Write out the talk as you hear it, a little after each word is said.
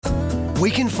We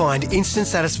can find instant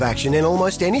satisfaction in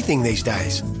almost anything these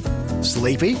days.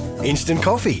 Sleepy? Instant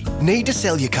coffee. Need to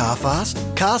sell your car fast?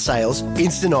 Car sales,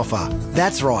 instant offer.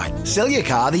 That's right, sell your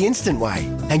car the instant way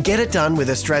and get it done with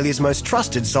Australia's most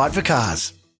trusted site for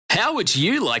cars. How would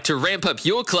you like to ramp up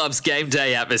your club's game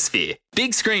day atmosphere?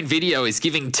 Big Screen Video is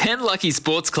giving 10 lucky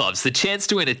sports clubs the chance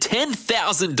to win a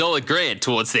 $10,000 grant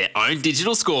towards their own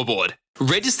digital scoreboard.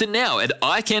 Register now at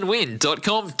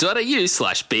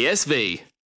iCanWin.com.au/BSV.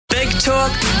 Big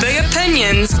talk, big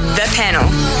opinions, the panel.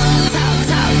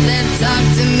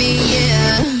 Talk to me,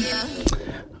 yeah.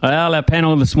 Well, our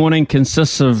panel this morning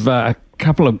consists of a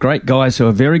couple of great guys who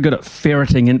are very good at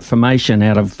ferreting information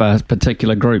out of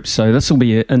particular groups. So this will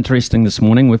be interesting this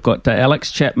morning. We've got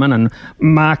Alex Chapman and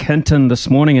Mark Hinton this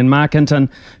morning. And Mark Hinton,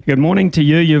 good morning to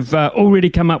you. You've already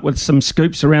come up with some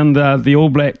scoops around the All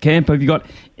Black camp. Have you got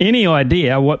any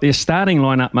idea what their starting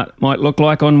lineup might look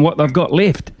like on what they've got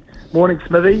left? Morning,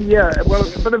 Smithy. Yeah, well,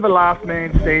 it's a bit of a last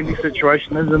man standing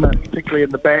situation, isn't it? Particularly in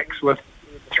the backs with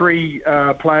three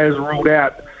players ruled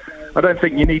out. I don't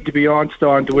think you need to be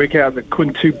Einstein to work out that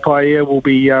Quintu Paea will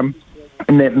be in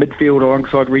that midfield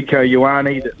alongside Rico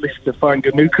Ioane, that Lester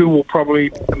Whanganuku will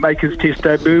probably make his test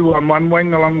debut on one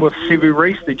wing along with Sevu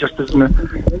Reece. There just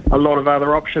isn't a lot of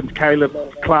other options. Caleb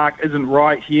Clark isn't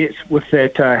right yet with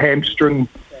that hamstring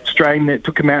strain that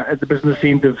took him out at the business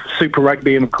end of Super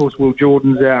Rugby, and of course Will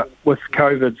Jordan's out with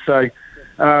COVID. So,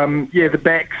 the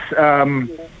backs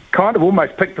kind of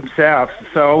almost picked themselves.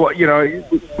 So,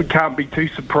 we can't be too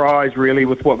surprised really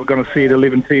with what we're going to see at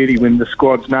 11:30 when the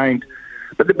squad's named.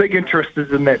 But the big interest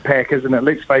is in that pack, isn't it?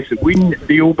 Let's face it, when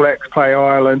the All Blacks play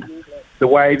Ireland, the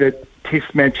way that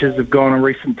test matches have gone in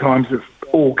recent times, it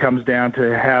all comes down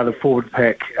to how the forward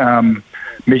pack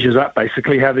measures up,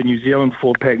 basically, how the New Zealand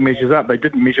forward pack measures up. They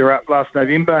didn't measure up last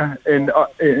November in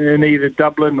either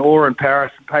Dublin or in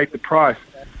Paris and paid the price.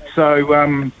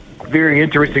 So, very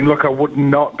interesting. Look, I would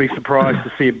not be surprised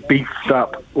to see a beefed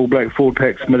up All Black forward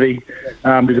pack, Smithy.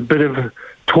 There's a bit of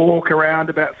talk around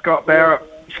about Scott Barrett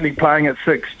actually playing at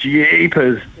 6.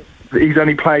 Jeepers. He's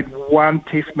only played one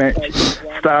test match,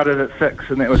 started at 6,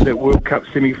 and that was that World Cup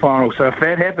semi-final. So if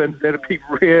that happens, that'd be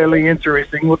really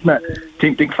interesting, wouldn't it?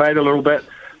 Tempting fate a little bit.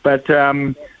 But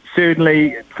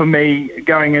certainly, for me,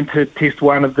 going into Test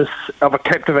 1 of a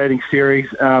captivating series,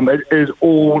 it is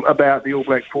all about the All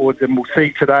Black forwards, and we'll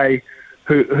see today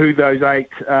who those 8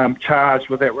 charged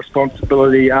with that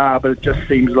responsibility are. But it just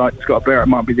seems like Scott Barrett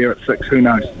might be there at 6. Who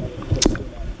knows?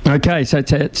 Okay, so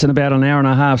it's in about an hour and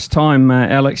a half's time.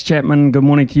 Alex Chapman, good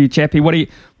morning to you, Chappie. What are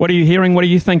you hearing? What are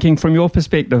you thinking from your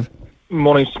perspective?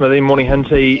 Morning, Smithy. Morning,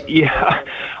 Hinty. Yeah,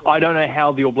 I don't know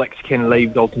how the All Blacks can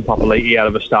leave Dalton Papali'i out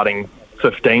of a starting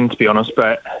 15, to be honest,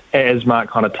 but as Mark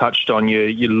kind of touched on,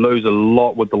 you lose a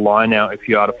lot with the line out if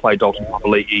you are to play Dalton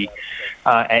Papali'i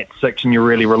at 6, and you're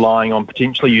really relying on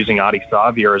potentially using Ardie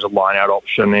Savea as a line out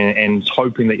option and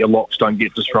hoping that your locks don't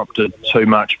get disrupted too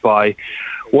much by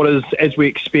what is, as we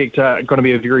expect, going to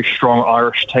be a very strong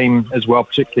Irish team as well,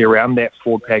 particularly around that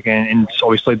forward pack. And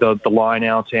obviously the line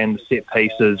out and the set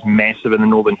piece is massive in the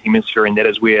Northern Hemisphere, and that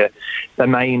is where they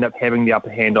may end up having the upper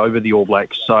hand over the All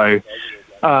Blacks. So,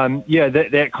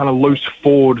 that kind of loose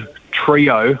forward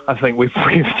trio, I think we've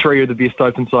 3 of the best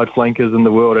open side flankers in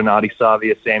the world, and Ardie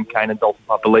Savea, Sam Cane and Dalton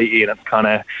Papali'i, and it's kind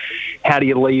of how do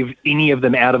you leave any of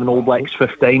them out of an All Blacks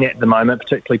 15 at the moment,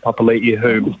 particularly Papali'i,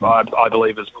 who I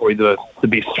believe is probably the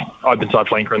best open side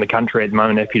flanker in the country at the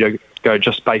moment if you go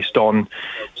just based on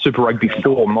Super Rugby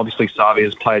form. Obviously Savea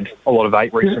has played a lot of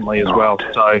 8 recently as well,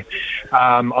 so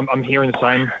I'm hearing the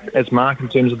same as Mark in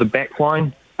terms of the back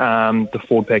line. The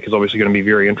forward pack is obviously going to be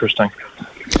very interesting.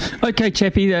 Okay,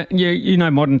 Chappie, you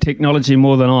know modern technology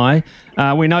more than I.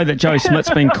 We know that Joe Smith's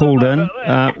been called in.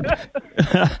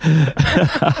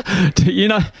 You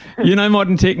know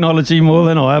modern technology more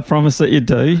than I promise that you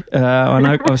do. I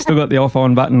know I've still got the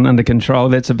off-on button under control.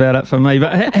 That's about it for me.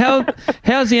 But how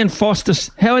is Ian Foster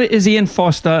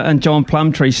and John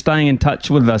Plumtree staying in touch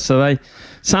with us? Are they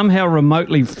somehow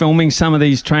remotely filming some of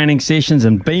these training sessions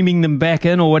and beaming them back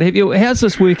in, or what have you? How's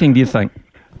this working, do you think?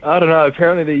 I don't know.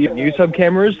 Apparently they use some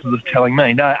cameras. They're telling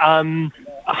me. No,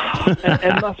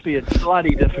 it must be a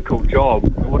bloody difficult job,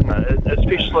 wouldn't it?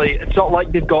 Especially, it's not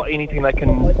like they've got anything they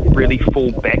can really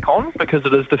fall back on because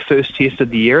it is the first test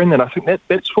of the year, and then I think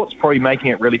that's what's probably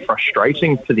making it really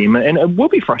frustrating for them, and it will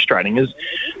be frustrating, is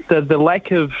the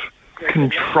lack of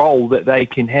control that they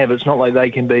can have. It's not like they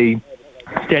can be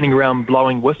standing around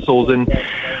blowing whistles, and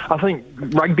I think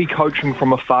rugby coaching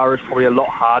from afar is probably a lot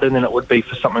harder than it would be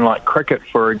for something like cricket,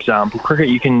 for example. Cricket,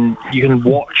 you can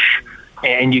watch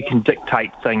and you can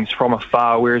dictate things from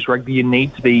afar, whereas rugby you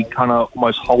need to be kind of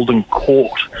almost holding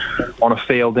court on a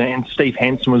field, and Steve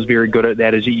Hansen was very good at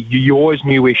that. As you always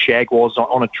knew where Shag was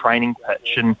on a training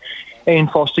pitch, and Ian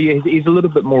Foster, he's a little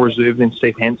bit more reserved than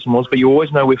Steve Hansen was, but you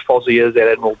always know where Fozzie is at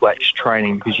an All Blacks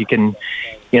training, because you can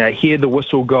hear the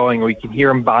whistle going, or you can hear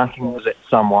him barking at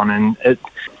someone, and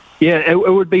it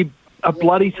would be a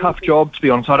bloody tough job, to be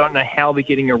honest. I don't know how they're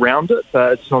getting around it,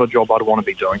 but it's not a job I'd want to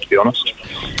be doing, to be honest.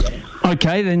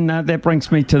 Okay, then that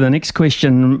brings me to the next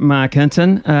question, Mark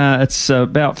Hinton. It's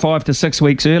about 5 to 6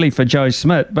 weeks early for Joe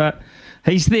Schmidt, but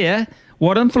he's there.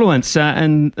 What influence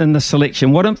in the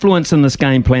selection? What influence in this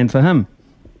game plan for him?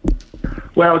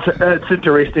 Well, it's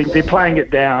interesting. They're playing it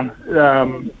down,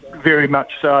 very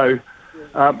much so.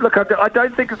 Look, I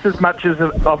don't think it's as much of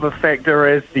a factor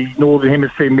as the Northern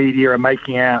Hemisphere media are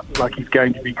making out, like he's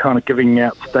going to be kind of giving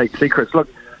out state secrets. Look,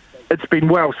 it's been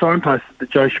well signposted that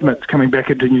Joe Schmidt's coming back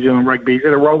into New Zealand rugby. He's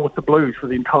had a role with the Blues for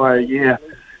the entire year.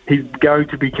 He's going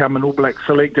to become an All Black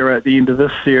selector at the end of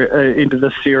this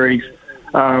series.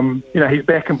 He's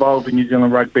back involved in New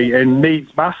Zealand rugby, and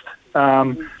needs must.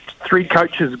 3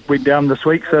 coaches went down this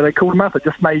week, so they called him up. It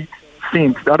just made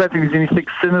sense. I don't think there's anything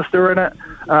sinister in it.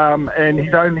 And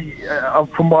he's only,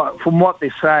 from what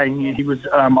they're saying, he was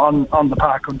on the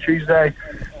park on Tuesday.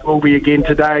 Will be again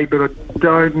today, but I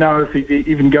don't know if he's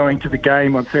even going to the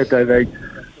game on Saturday.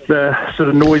 The sort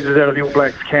of noises out of the All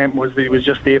Blacks camp was that he was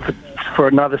just there for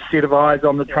another set of eyes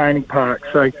on the training park.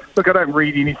 So, look, I don't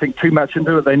read anything too much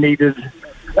into it. They needed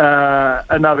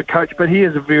another coach, but he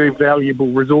is a very valuable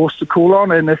resource to call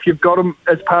on, and if you've got him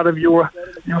as part of your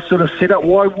sort of setup,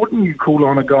 why wouldn't you call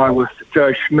on a guy with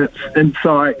Joe Schmidt's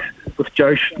insight, with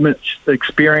Joe Schmidt's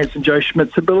experience and Joe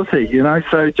Schmidt's ability,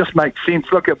 so it just makes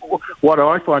sense. Look at what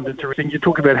I find interesting. You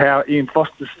talk about how Ian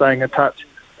Foster's staying in touch.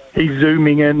 He's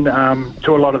zooming in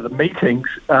to a lot of the meetings,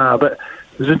 but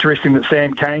it was interesting that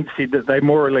Sam Cane said that they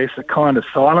more or less are kind of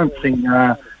silencing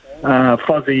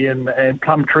Fuzzy and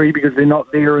Plumtree because they're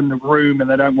not there in the room and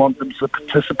they don't want them sort of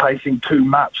participating too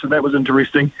much. So that was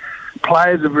interesting.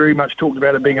 Players have very much talked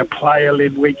about it being a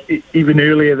player-led week even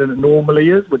earlier than it normally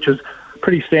is, which is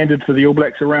pretty standard for the All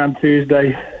Blacks around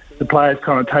Thursday. The players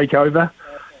kind of take over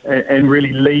and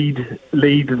really lead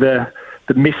the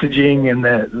messaging and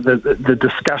the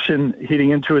discussion heading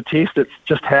into a test. It's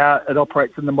just how it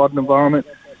operates in the modern environment.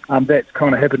 That's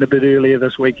kind of happened a bit earlier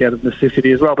this week out of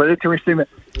necessity as well. But it's interesting that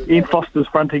Ian Foster's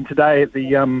fronting today at the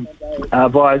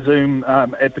via Zoom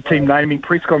at the team naming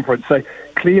press conference. So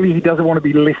clearly he doesn't want to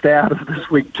be left out of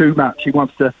this week too much. He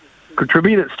wants to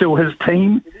contribute. It's still his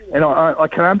team. And I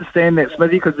can understand that,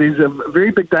 Smithy, because there's a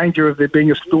very big danger of there being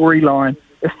a storyline.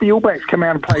 If the All Blacks come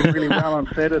out and play really well on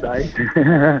Saturday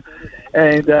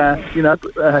and,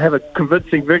 have a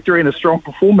convincing victory and a strong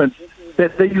performance,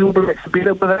 that these All Blacks are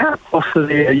better without Foster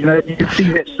there. You can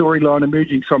see that storyline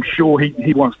emerging, so I'm sure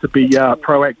he wants to be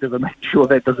proactive and make sure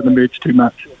that doesn't emerge too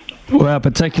much. Well,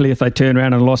 particularly if they turn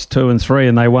around and lost 2 and 3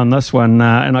 and they won this one.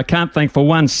 And I can't think for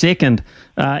 1 second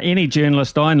any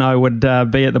journalist I know would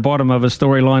be at the bottom of a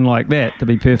storyline like that, to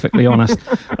be perfectly honest.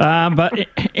 But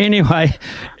anyway,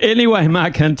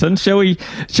 Mark Hinton, shall we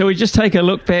just take a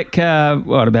look back,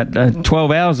 about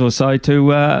 12 hours or so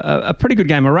to a pretty good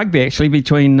game of rugby, actually,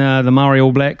 between the Maori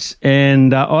All Blacks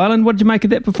and Ireland. What did you make of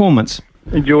that performance?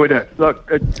 Enjoyed it. Look,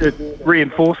 it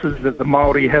reinforces that the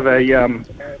Māori have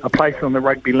a place on the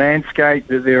rugby landscape,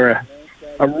 that they're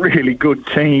a really good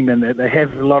team and that they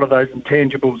have a lot of those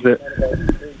intangibles that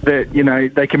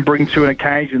they can bring to an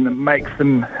occasion that makes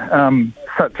them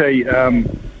such a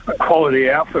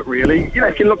quality outfit, really.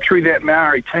 If you look through that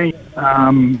Maori team,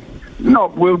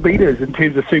 not world beaters in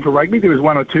terms of Super Rugby. There was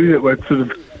 1 or 2 that were sort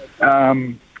of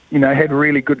had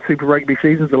really good Super Rugby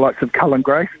seasons, the likes of Cullen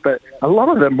Grace, but a lot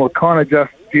of them were kind of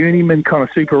just journeyman kind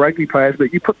of Super Rugby players,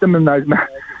 but you put them in that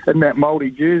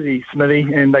Māori jersey,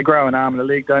 Smithy, and they grow an arm and a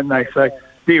leg, don't they? So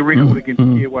their record against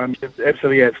Tier 1 is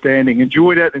absolutely outstanding.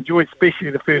 Enjoyed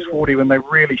especially the first 40 when they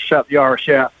really shut the Irish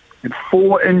out. And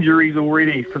 4 injuries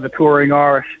already for the touring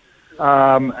Irish.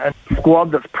 A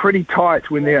squad that's pretty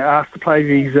tight when they're asked to play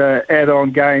these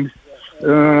add-on games.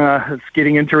 It's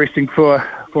getting interesting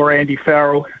for Andy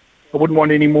Farrell. I wouldn't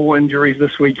want any more injuries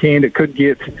this weekend. It could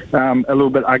get a little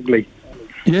bit ugly.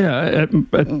 Yeah,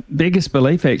 biggest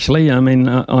belief, actually. I mean,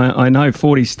 I know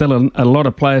 40's still a lot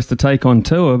of players to take on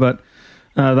tour, but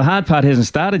the hard part hasn't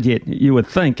started yet, you would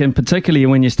think, and particularly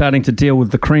when you're starting to deal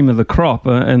with the cream of the crop,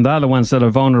 and they're the ones that are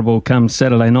vulnerable come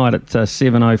Saturday night at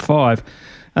 7:05.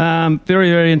 Very,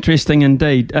 very interesting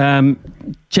indeed.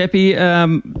 Chappie,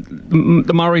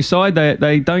 the Maori side,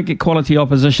 they don't get quality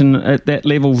opposition at that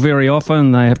level very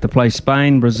often. They have to play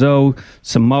Spain, Brazil,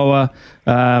 Samoa,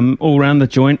 all around the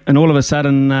joint, and all of a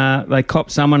sudden they cop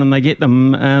someone and they get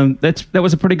them. That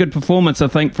was a pretty good performance, I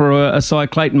think, for a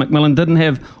side Clayton McMillan didn't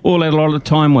have all that a lot of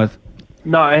time with.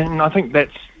 No, and I think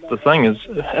that's the thing is,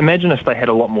 imagine if they had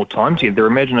a lot more time together.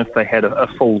 Imagine if they had a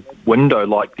full window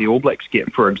like the All Blacks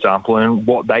get, for example, and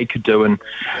what they could do. And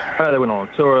they went on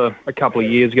a tour a couple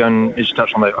of years ago, and as you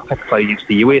touched on, I think they played against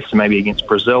the US and maybe against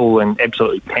Brazil, and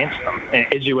absolutely pantsed them,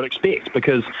 as you would expect,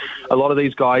 because a lot of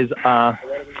these guys are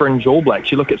fringe All Blacks.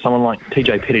 You look at someone like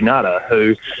TJ Perenara,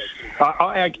 who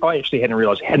I actually hadn't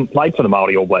realised hadn't played for the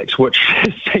Māori All Blacks, which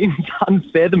seems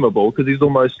unfathomable because he's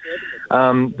almost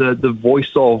the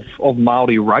voice of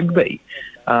Māori rugby.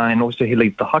 And also he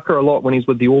leads the haka a lot when he's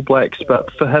with the All Blacks.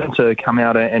 But for him to come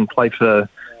out and play for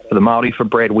the Māori, for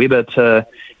Brad Weber to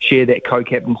share that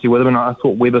co-captaincy with him, and I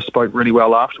thought Weber spoke really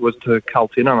well afterwards to Carl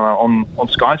Tena on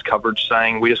Sky's coverage,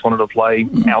 saying we just wanted to play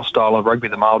our style of rugby,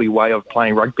 the Māori way of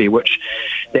playing rugby, which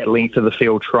that length of the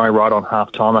field try right on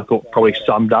half-time I thought probably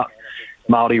summed up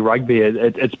Māori rugby.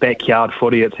 It's backyard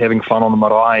footy, it's having fun on the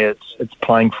marae, it's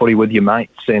playing footy with your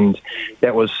mates, and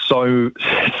that was so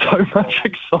much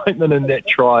excitement in that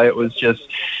try. It was just,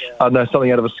 I don't know,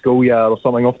 something out of a schoolyard or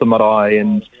something off the marae,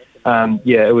 and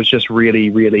it was just really,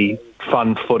 really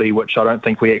fun footy, which I don't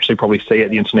think we actually probably see at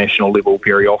the international level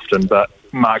very often. But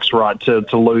Mark's right, to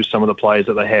lose some of the players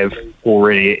that they have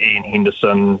already, Ian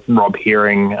Henderson, Rob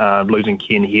Herring, losing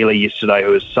Ken Healy yesterday,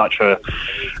 who is such a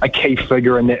key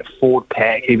figure in that forward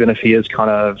pack, even if he is kind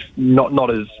of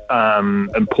not as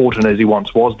important as he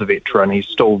once was, the veteran. He's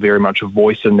still very much a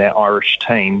voice in that Irish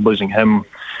team. Losing him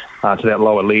to that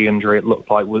lower leg injury, it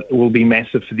looked like will be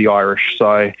massive for the Irish.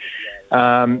 So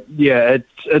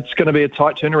it's going to be a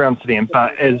tight turnaround for them.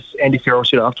 But as Andy Farrell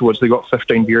said afterwards, they got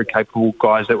 15 very capable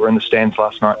guys that were in the stands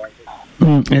last night.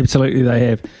 Absolutely, they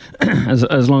have.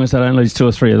 As long as they don't lose two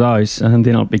or three of those, and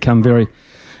then it'll become very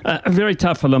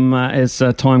tough for them as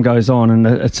time goes on. And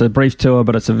it's a brief tour,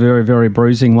 but it's a very, very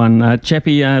bruising one.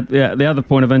 Chappie, the other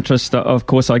point of interest, of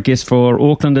course, I guess for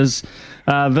Auckland is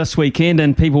this weekend,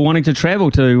 and people wanting to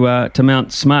travel to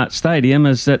Mount Smart Stadium,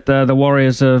 is that the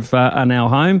Warriors are now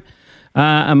home.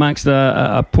 Amongst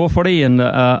a poor footy and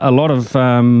a lot of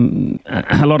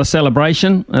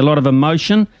celebration, a lot of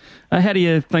emotion. How do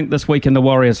you think this week in the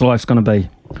Warriors' life's going to be?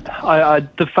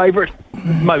 The favourite,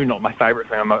 maybe not my favourite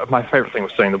thing. My favourite thing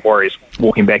was seeing the Warriors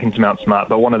walking back into Mount Smart.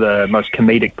 But one of the most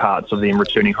comedic parts of them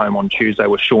returning home on Tuesday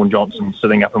was Sean Johnson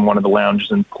sitting up in one of the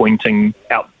lounges and pointing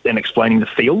out and explaining the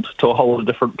field to a whole lot of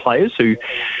different players. Who,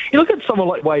 you look at someone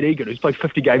like Wade Egan, who's played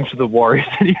 50 games for the Warriors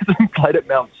and he hasn't played at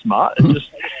Mount Smart.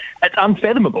 It's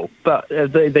unfathomable. But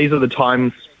these are the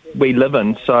times we live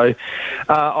in. So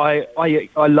I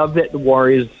love that the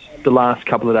Warriors the last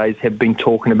couple of days have been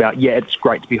talking about, it's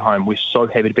great to be home. We're so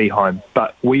happy to be home.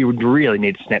 But we would really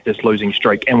need to snap this losing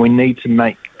streak, and we need to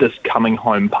make this coming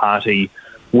home party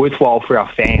worthwhile for our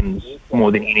fans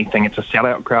more than anything. It's a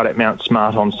sellout crowd at Mount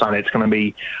Smart on Sunday. It's going to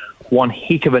be one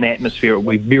heck of an atmosphere. It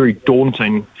will be very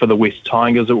daunting for the West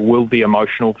Tigers. It will be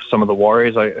emotional for some of the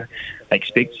Warriors. I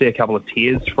expect to see a couple of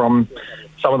tears from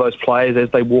some of those players as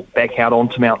they walk back out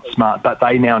onto Mount Smart, but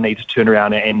they now need to turn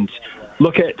around and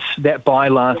look at that bye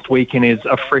last weekend as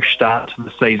a fresh start to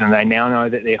the season. They now know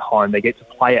that they're home. They get to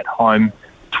play at home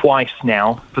twice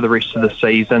now for the rest of the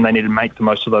season. They need to make the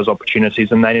most of those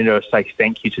opportunities, and they need to say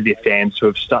thank you to their fans who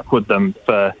have stuck with them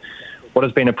for what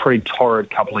has been a pretty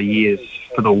torrid couple of years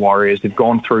for the Warriors. They've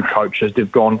gone through coaches,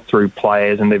 they've gone through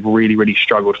players, and they've really, really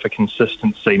struggled for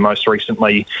consistency. Most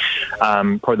recently,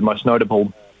 probably the most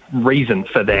notable reason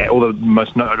for that, or the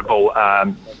most notable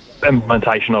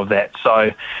implementation of that.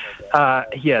 So,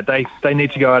 they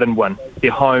need to go out and win.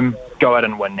 They're home, go out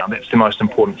and win now. That's the most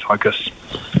important focus.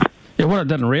 Yeah, what I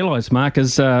didn't realise, Mark,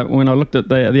 is when I looked at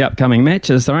the upcoming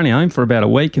matches, they're only home for about a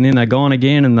week, and then they're gone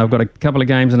again, and they've got a couple of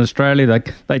games in Australia.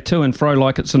 They to and fro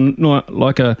like it's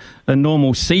like a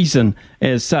normal season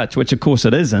as such, which of course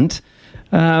it isn't.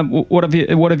 What have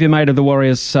you made of the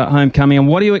Warriors' homecoming, and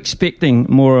what are you expecting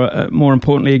more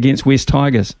importantly against West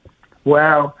Tigers?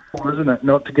 Wow, isn't it?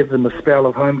 Not to give them a spell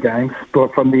of home games,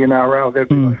 but from the NRL, that'd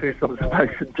be my first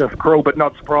observation. Just cruel, but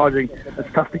not surprising.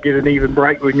 It's tough to get an even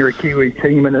break when you're a Kiwi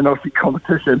team in an Aussie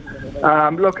competition.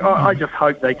 I just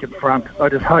hope they can front. I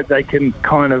just hope they can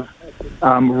kind of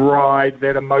ride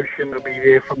that emotion that'll be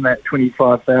there from that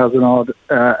 25,000 odd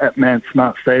at Mount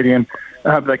Smart Stadium.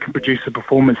 I hope they can produce a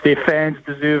performance. Their fans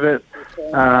deserve it.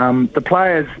 The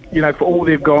players, for all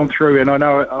they've gone through, and I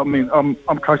know,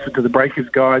 I'm closer to the Breakers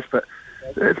guys, but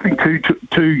it's been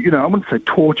two, I wouldn't say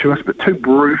torturous, but 2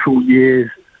 brutal years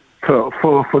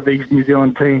for these New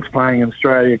Zealand teams playing in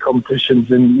Australia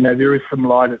competitions, and there is some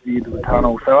light at the end of the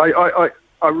tunnel. So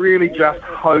I really just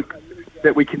hope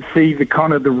that we can see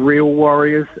the real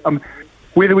Warriors.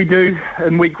 Whether we do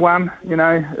in week 1,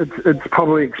 it's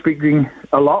probably expecting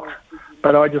a lot,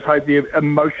 but I just hope the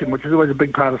emotion, which is always a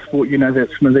big part of sport, that,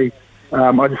 Smithy.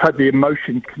 I just hope the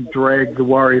emotion can drag the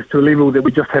Warriors to a level that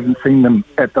we just haven't seen them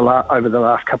at over the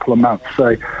last couple of months.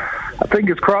 So I think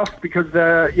it's crossed because,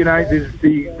 there's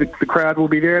the crowd will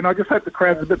be there, and I just hope the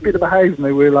crowd's a bit better behaved than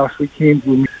they were last weekend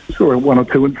when we saw 1 or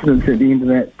 2 incidents at the end of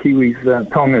that Kiwis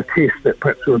Tonga test that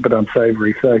perhaps were a bit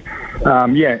unsavoury. So,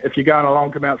 if you're going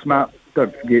along to Mount Smart,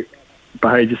 don't forget,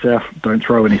 behave yourself, don't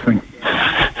throw anything.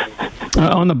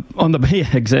 On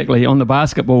the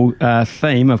basketball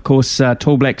theme, of course,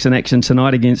 Tall Blacks in action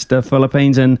tonight against the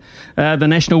Philippines, and the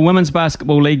National Women's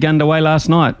Basketball League underway last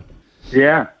night.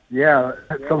 Yeah,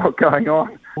 it's a lot going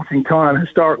on. Watching time,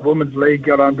 historic Women's League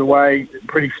got underway,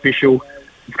 pretty special.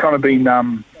 It's kind of been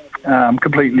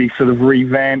completely sort of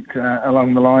revamped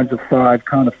along the lines of 5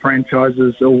 kind of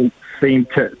franchises, all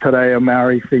themed today or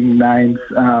Maori themed names.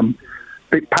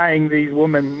 Paying these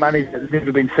women money that's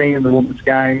never been seen in the women's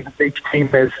game. Each team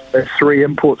has 3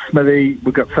 imports, Smithy.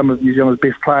 We've got some of New Zealand's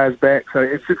best players back, so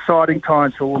it's exciting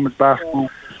times for women's basketball.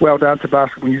 Well done to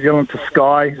Basketball New Zealand, to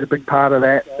Sky is a big part of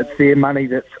that. It's their money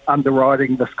that's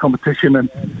underwriting this competition and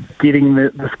getting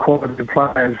this quality of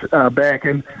players back.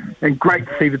 And great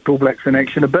to see the Tall Blacks in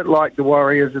action, a bit like the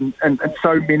Warriors and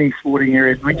so many sporting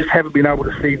areas. We just haven't been able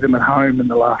to see them at home in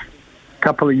the last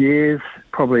couple of years,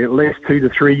 probably at least 2 to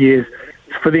 3 years.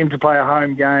 For them to play a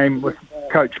home game with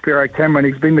Coach Pero Cameron.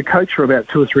 He's been the coach for about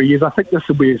 2 or 3 years. I think this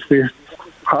will be his first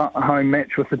home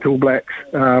match with the Tall Blacks.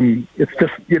 It's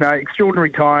just, extraordinary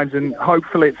times, and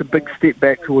hopefully it's a big step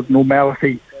back towards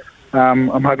normality. I'm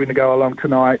hoping to go along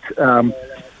tonight,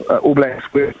 All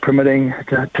Blacks weather permitting,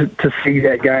 to see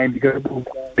that game, because it will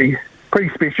be pretty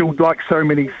special, like so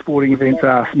many sporting events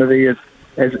are, Smithy,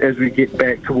 as we get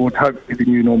back towards hopefully the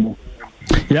new normal.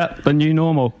 Yeah, the new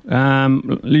normal.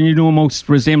 The new normal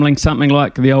resembling something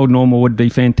like the old normal would be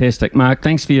fantastic. Mark,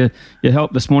 thanks for your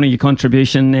help this morning, your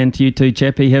contribution, and to you too,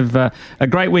 Chappie. Have a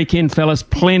great weekend, fellas.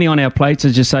 Plenty on our plates,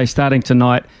 as you say, starting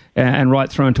tonight and right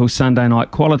through until Sunday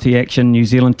night. Quality action, New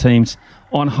Zealand teams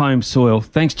on home soil.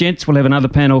 Thanks, gents. We'll have another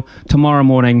panel tomorrow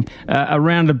morning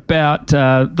around about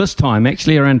this time,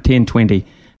 actually around 10:20.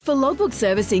 For logbook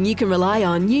servicing you can rely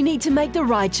on, you need to make the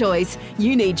right choice.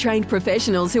 You need trained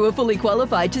professionals who are fully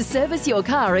qualified to service your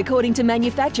car according to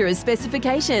manufacturer's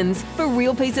specifications. For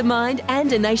real peace of mind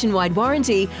and a nationwide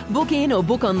warranty, book in or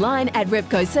book online at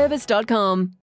repcoservice.com.